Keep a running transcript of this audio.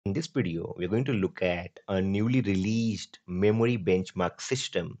In this video, we're going to look at a newly released memory benchmark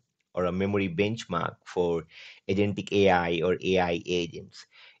system or a memory benchmark for agentic AI or AI agents.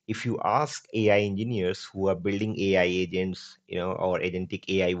 If you ask AI engineers who are building AI agents, or agentic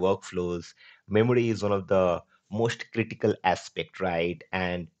AI workflows, memory is one of the most critical aspect, right?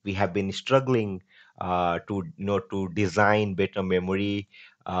 And we have been struggling to design better memory,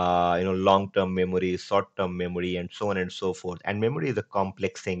 long-term memory, short-term memory, and so on and so forth. And memory is a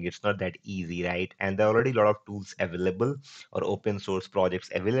complex thing. It's not that easy, right? And there are already a lot of tools available or open source projects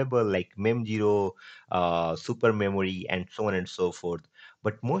available like MemZero, Super Memory, and so on and so forth.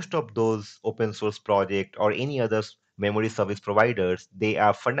 But most of those open source project or any other memory service providers, they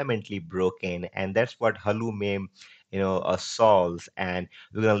are fundamentally broken, and that's what HaluMem, solves. And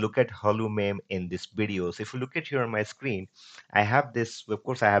we're gonna look at HaluMem in this video. So if you look at here on my screen, I have this, of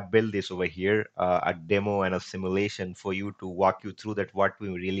course, I have built this over here, a demo and a simulation for you to walk you through that what we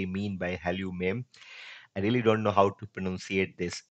really mean by HaluMem. I really don't know how to pronunciate this